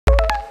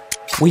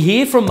We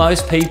hear from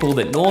most people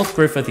that North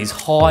Griffith is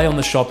high on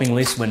the shopping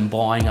list when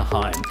buying a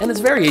home, and it's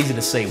very easy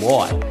to see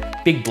why.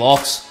 Big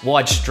blocks,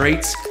 wide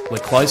streets, we're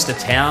close to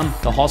town,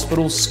 to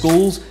hospitals,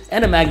 schools,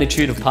 and a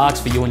magnitude of parks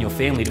for you and your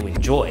family to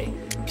enjoy.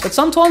 But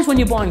sometimes when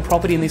you're buying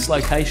property in this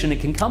location, it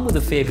can come with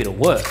a fair bit of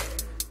work.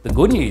 The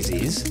good news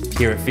is,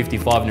 here at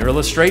 55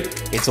 Norilla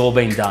Street, it's all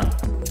been done.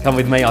 Come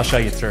with me, I'll show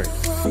you through.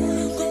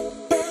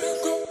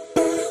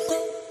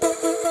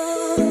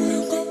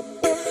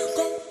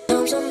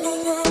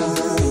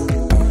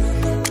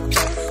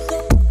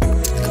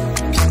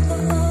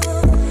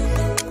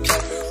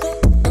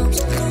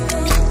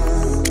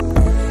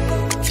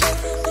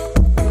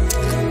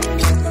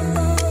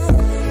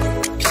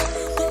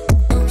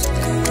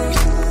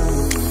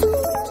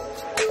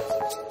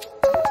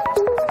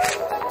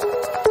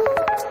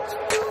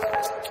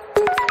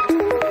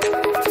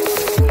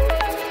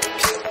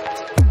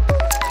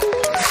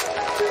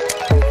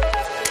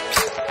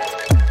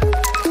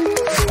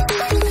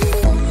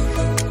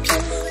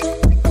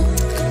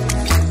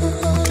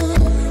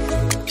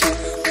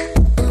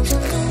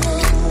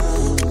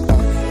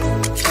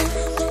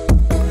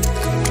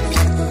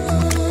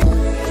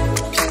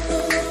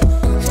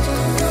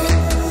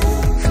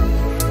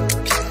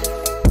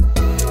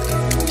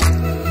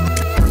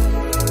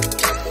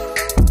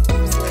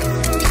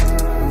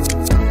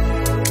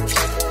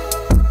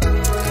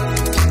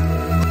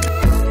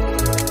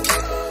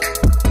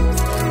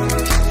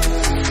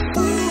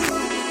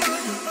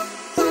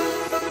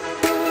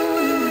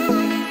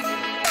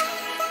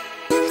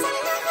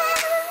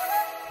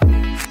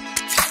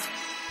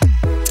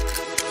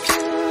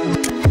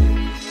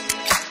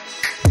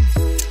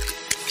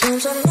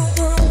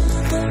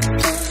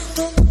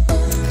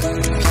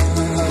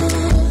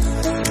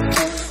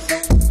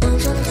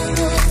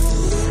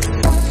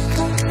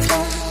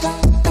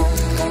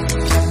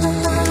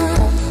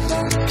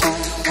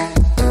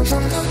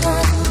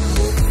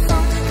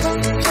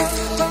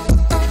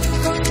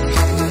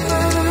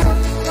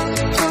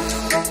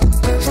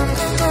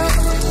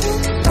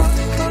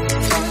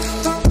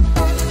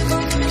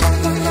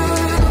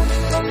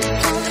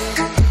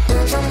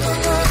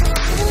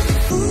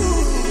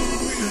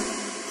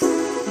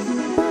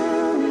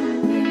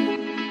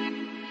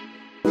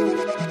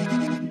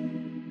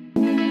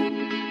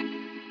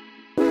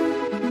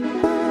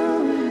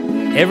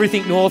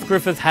 Everything North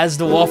Griffith has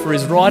to offer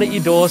is right at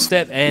your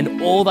doorstep,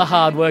 and all the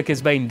hard work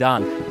has been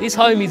done. This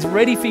home is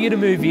ready for you to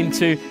move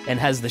into and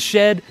has the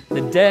shed,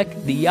 the deck,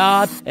 the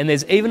yard, and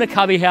there's even a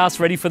cubby house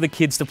ready for the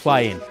kids to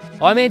play in.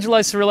 I'm Angelo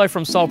Cirillo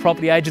from Soul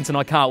Property Agents, and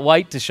I can't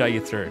wait to show you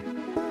through.